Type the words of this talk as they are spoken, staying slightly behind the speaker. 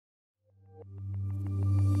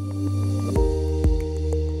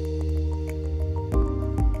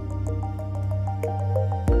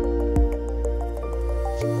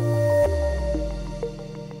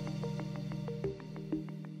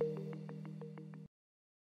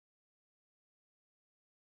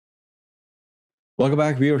Welcome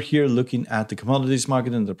back. We are here looking at the commodities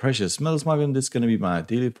market and the precious metals market. This is going to be my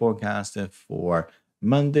daily forecast for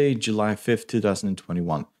Monday, July 5th,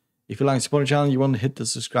 2021. If you like to support the channel, you want to hit the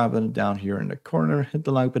subscribe button down here in the corner, hit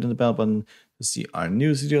the like button and the bell button to see our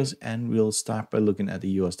news videos, and we'll start by looking at the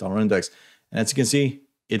US dollar index. And as you can see,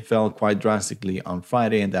 it fell quite drastically on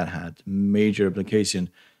Friday, and that had major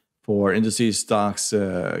implication for indices, stocks,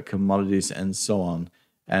 commodities, and so on.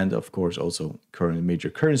 And of course, also current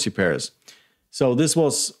major currency pairs. So this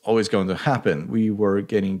was always going to happen. We were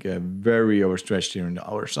getting very overstretched here in the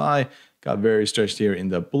RSI, got very stretched here in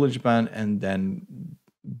the bullish band, and then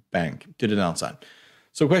bang, to the downside.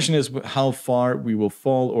 So the question is how far we will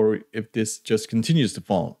fall, or if this just continues to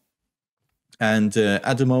fall. And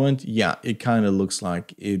at the moment, yeah, it kind of looks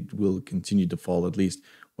like it will continue to fall at least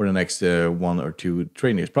for the next 1 or 2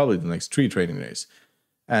 trading days, probably the next 3 trading days.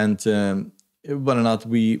 And whether or not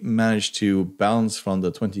we manage to bounce from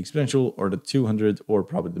the 20 exponential or the 200 or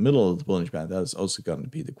probably the middle of the bullish band, that is also going to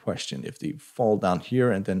be the question. If they fall down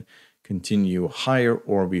here and then continue higher,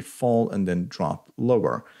 or we fall and then drop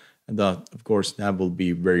lower. And that, of course, that will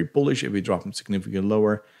be very bullish if we drop them significantly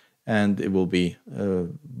lower, and it will be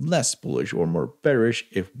less bullish or more bearish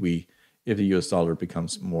if the US dollar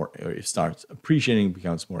becomes more, or it starts appreciating,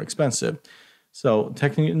 becomes more expensive. So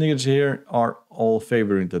technical indicators here are all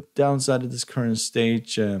favoring the downside at this current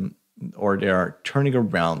stage, or they are turning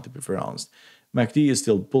around, to be very honest. MACD is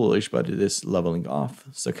still bullish, but it is leveling off.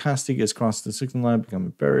 Stochastic is crossed the signal line,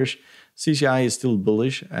 becoming bearish. CCI is still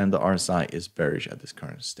bullish, and the RSI is bearish at this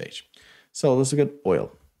current stage. So let's look at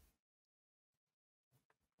oil.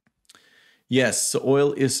 Yes, so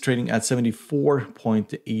oil is trading at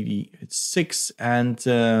 74.86, and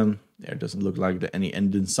there doesn't look like any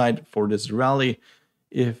end in sight for this rally.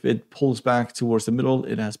 If it pulls back towards the middle,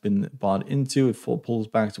 it has been bought into. If it pulls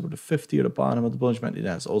back toward the 50 or the bottom of the bullish band, it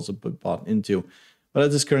has also been bought into. But at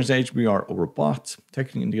this current stage, we are overbought.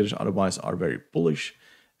 Technical indicators otherwise are very bullish.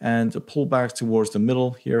 And a pullback towards the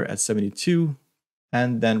middle here at 72,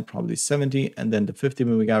 and then probably 70, and then the 50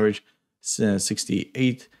 moving average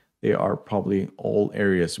 68. They are probably all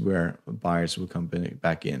areas where buyers will come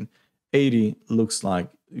back in. 80 looks like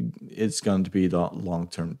it's going to be the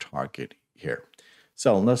long-term target here.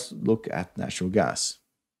 So let's look at natural gas.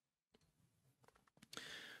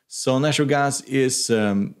 So natural gas is,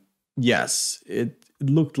 yes, it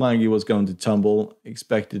looked like it was going to tumble,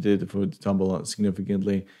 expected it to tumble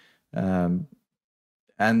significantly. And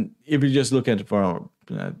if you just look at it from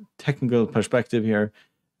a technical perspective here,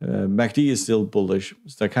 MACD is still bullish,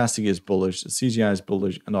 stochastic is bullish, CGI is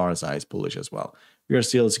bullish, and RSI is bullish as well. We are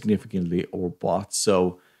still significantly overbought,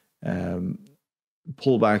 so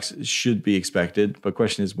pullbacks should be expected, but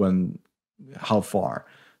question is how far.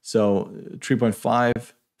 So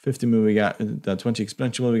 3.5, 50 moving, the 20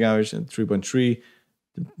 exponential moving average, and 3.3,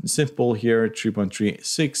 simple here,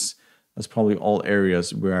 3.36. That's probably all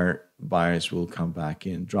areas where buyers will come back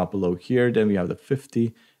in. Drop below here, then we have the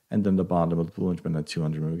 50, and then the bottom of the bullish band at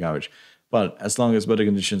 200 moving average. But as long as weather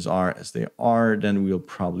conditions are as they are, then we'll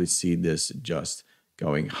probably see this just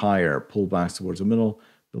going higher. Pullbacks towards the middle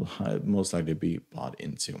will most likely be bought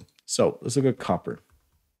into. So let's look at copper.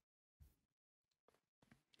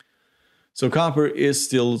 So copper is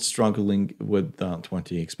still struggling with the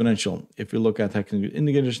 20 exponential. If you look at technical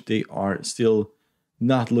indicators, they are still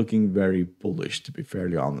not looking very bullish, to be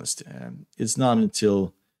fairly honest. It's not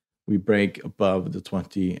until we break above the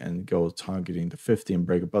 20 and go targeting the 50 and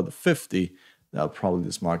break above the 50 that probably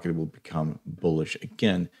this market will become bullish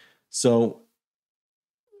again. So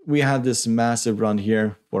we had this massive run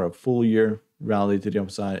here for a full year rally to the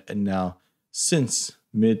upside, and now since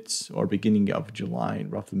beginning of July,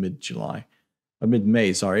 roughly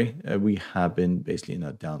mid-May, sorry, we have been basically in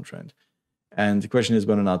a downtrend. And the question is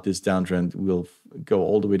whether or not this downtrend will go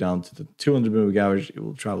all the way down to the 200 moving average. It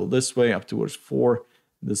will travel this way up towards 4,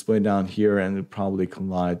 this way down here, and it'll probably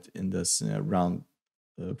collide in this round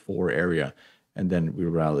 4 area, and then we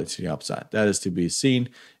rally to the upside. That is to be seen.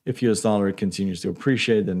 If US dollar continues to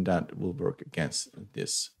appreciate, then that will work against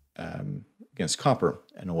this, against copper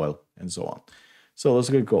and oil and so on. So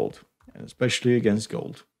let's look at gold, and especially against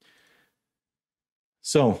gold.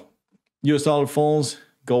 So US dollar falls,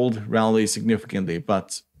 gold rallies significantly,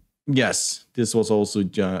 but yes, this was also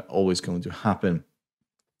always going to happen.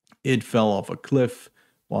 It fell off a cliff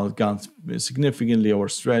while it got significantly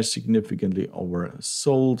overstretched, significantly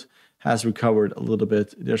oversold, has recovered a little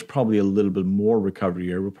bit. There's probably a little bit more recovery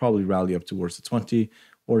here. We'll probably rally up towards the 20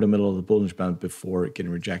 or the middle of the bullish band before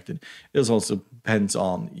getting rejected. It also depends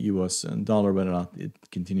on US and dollar, whether or not it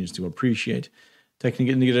continues to appreciate.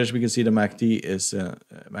 Technical indicators, we can see the MACD is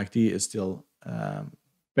still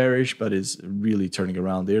bearish, but is really turning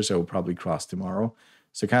around there, so we'll probably cross tomorrow.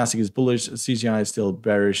 Stochastic is bullish, CGI is still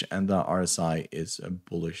bearish, and the RSI is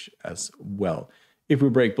bullish as well. If we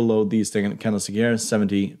break below these candlestick here,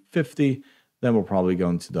 70.50, then we're probably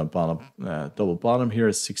going to the bottom, double bottom here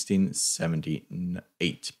at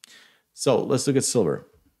 1678. So let's look at silver.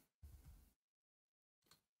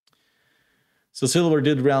 So silver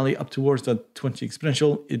did rally up towards the 20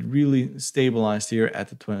 exponential. It really stabilized here at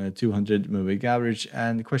the 200 moving average.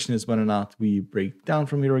 And the question is whether or not we break down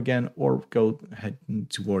from here again or go head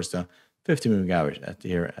towards the 50 moving average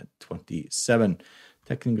here at 27.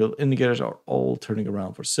 Technical indicators are all turning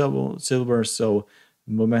around for silver. So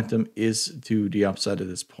momentum is to the upside at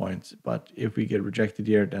this point. But if we get rejected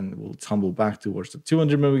here, then we'll tumble back towards the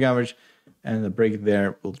 200 moving average. And the break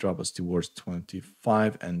there will drop us towards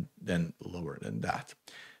 25 and then lower than that.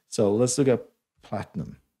 So let's look at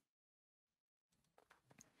platinum.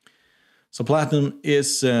 So platinum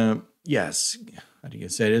is, yes, how do you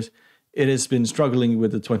say this? It has been struggling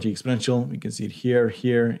with the 20 exponential. We can see it here,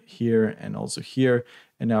 here, here, and also here.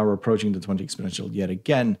 And now we're approaching the 20 exponential yet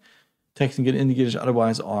again. Technical indicators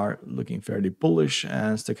otherwise are looking fairly bullish.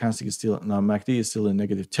 And stochastic is still, now MACD is still in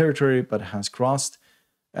negative territory, but has crossed.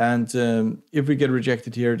 And if we get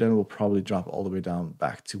rejected here, then we'll probably drop all the way down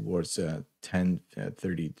back towards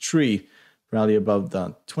 1033. Rally above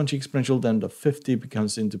the 20 exponential, then the 50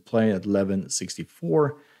 becomes into play at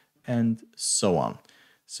 1164, and so on.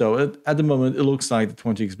 So at the moment, it looks like the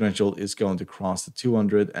 20 exponential is going to cross the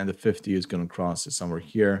 200, and the 50 is going to cross somewhere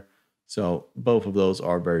here. So both of those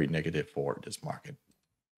are very negative for this market.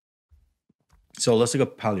 So let's look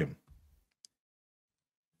at palladium.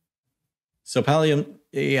 So palladium,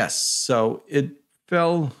 yes, so it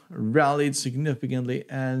rallied significantly,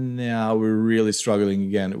 and now we're really struggling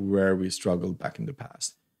again where we struggled back in the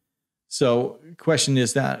past. So question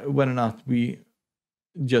is that whether or not we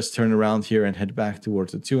just turn around here and head back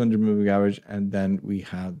towards the 200 moving average, and then we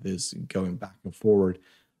have this going back and forward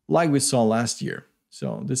like we saw last year.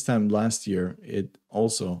 So this time last year, it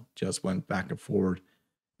also just went back and forward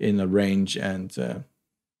in a range, and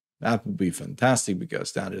that would be fantastic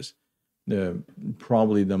because that is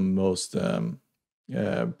probably the most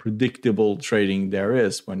predictable trading there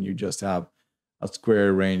is, when you just have a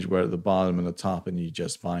square range where the bottom and the top, and you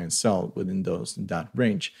just buy and sell within that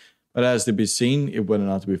range. But as to be seen, it whether or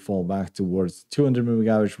not we fall back towards 200 moving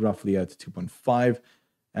average, roughly at 2.5,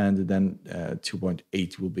 and then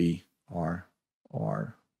 2.8 will be our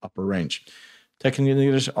upper range. Technical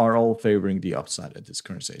indicators are all favoring the upside at this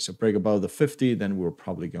current stage. So break above the 50, then we're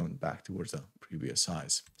probably going back towards the previous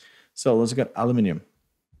highs. So let's look at aluminium.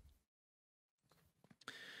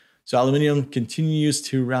 So aluminium continues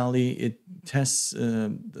to rally. It tests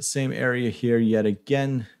the same area here yet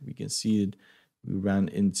again. We can see it. We ran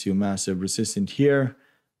into massive resistance here,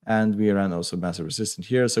 and we ran also massive resistance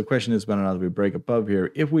here. So the question is whether or not we break above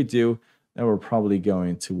here. If we do, then we're probably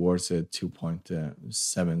going towards a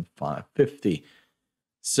 2.7550.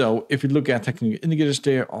 So if you look at technical indicators,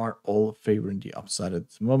 they are all favoring the upside at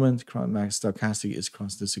the moment. Max stochastic is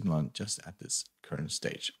crossing the signal line just at this current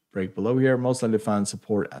stage. Break below here, most likely find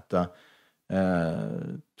support at the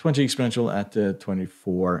 20 exponential at the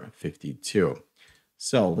 2452.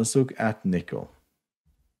 So let's look at nickel.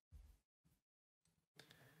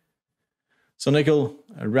 So nickel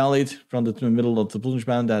rallied from the middle of the Bollinger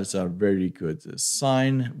Band. That's a very good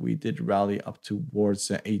sign. We did rally up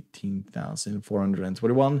towards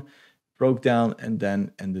 18,421, broke down, and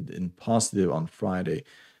then ended in positive on Friday.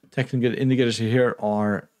 Technical indicators here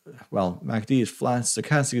are, well, MACD is flat,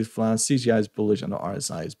 stochastic is flat, CGI is bullish, and the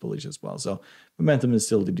RSI is bullish as well. So momentum is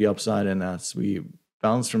still to the upside, and as we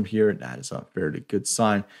bounce from here, that is a fairly good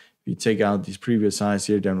sign. If you take out these previous highs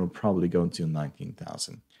here, then we'll probably go to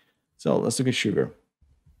 19,000. So let's look at sugar.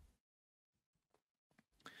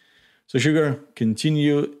 So sugar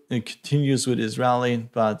continues with its rally,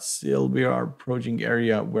 but still we are approaching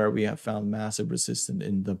area where we have found massive resistance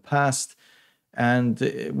in the past, and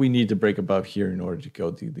we need to break above here in order to go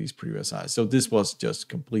to these previous highs. So this was just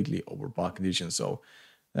completely overbought condition. So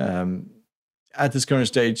at this current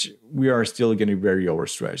stage, we are still getting very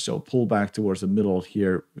overstretched. So pull back towards the middle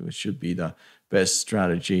here should be the best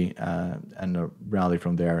strategy, and a rally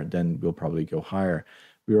from there, then we'll probably go higher.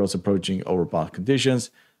 We are also approaching overbought conditions.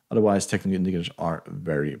 Otherwise, technical indicators are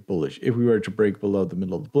very bullish. If we were to break below the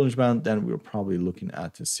middle of the Bollinger Band, then we're probably looking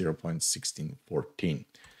at 0.1614.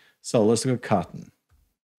 So let's look at cotton.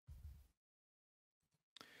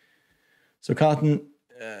 So cotton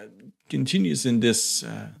continues in this,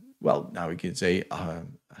 well, now we can say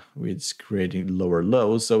it's creating lower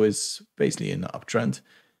lows, so it's basically an uptrend.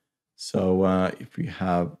 So if we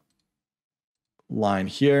have line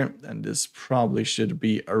here, and this probably should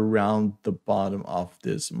be around the bottom of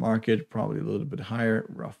this market, probably a little bit higher,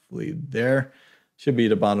 roughly there. Should be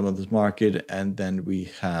the bottom of this market, and then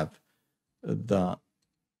we have the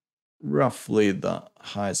roughly the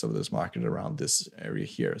highs of this market around this area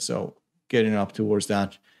here. So getting up towards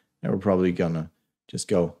that, and we're probably gonna just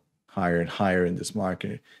go higher and higher in this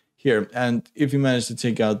market here. And if you manage to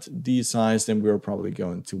take out these highs, then we're probably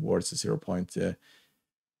going towards the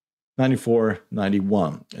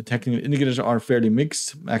 0.9491. Technical indicators are fairly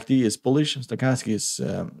mixed. MACD is bullish, stochastic is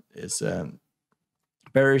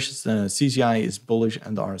bearish, CCI is bullish,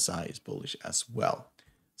 and the RSI is bullish as well.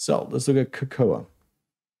 So let's look at cocoa.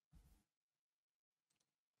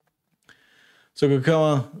 So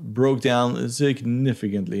cocoa broke down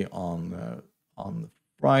significantly on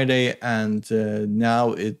Friday, and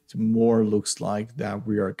now it more looks like that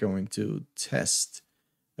we are going to test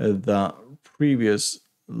the previous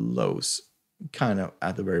lows kind of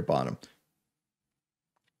at the very bottom.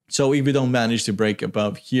 So if we don't manage to break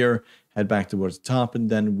above here, head back towards the top, and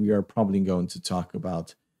then we are probably going to talk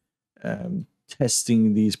about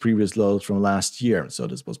testing these previous lows from last year. So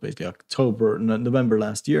this was basically November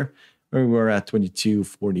last year, where we were at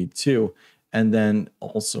 22.42, and then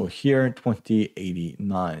also here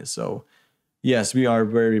 20.89. So yes, we are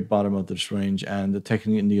very bottom of this range, and the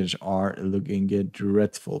technical indicators are looking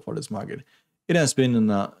dreadful for this market. It has been in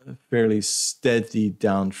a fairly steady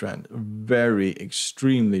downtrend, very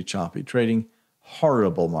extremely choppy trading,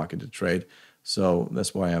 horrible market to trade. So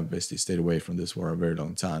that's why I've basically stayed away from this for a very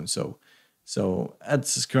long time. So at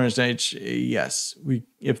this current stage, yes,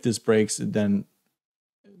 if this breaks, then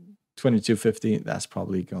 22.50, that's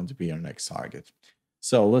probably going to be our next target.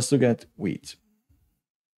 So let's look at wheat.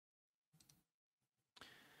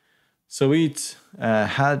 So wheat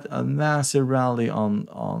had a massive rally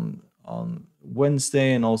on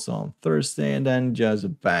Wednesday and also on Thursday, and then just a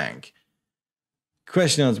bang.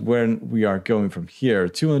 Question is where we are going from here.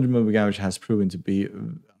 200 moving average has proven to be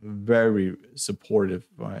very supportive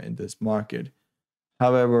in this market.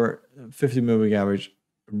 However, 50 moving average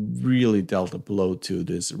really dealt a blow to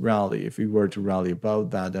this rally. If we were to rally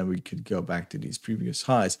above that, then we could go back to these previous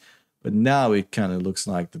highs. But now it kind of looks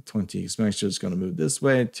like the 20 exponential is going to move this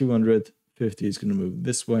way, 250 is going to move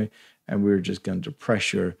this way, and we're just going to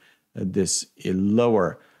pressure this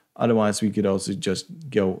lower. Otherwise, we could also just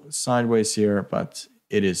go sideways here, but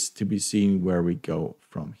it is to be seen where we go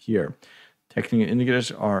from here. Technical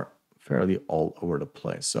indicators are fairly all over the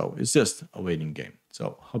place, so it's just a waiting game.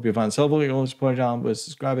 So hope you find it helpful. You can always support the channel by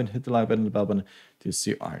subscribing, hit the like button, and the bell button to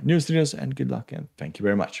see our new videos, and good luck, and thank you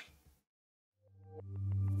very much.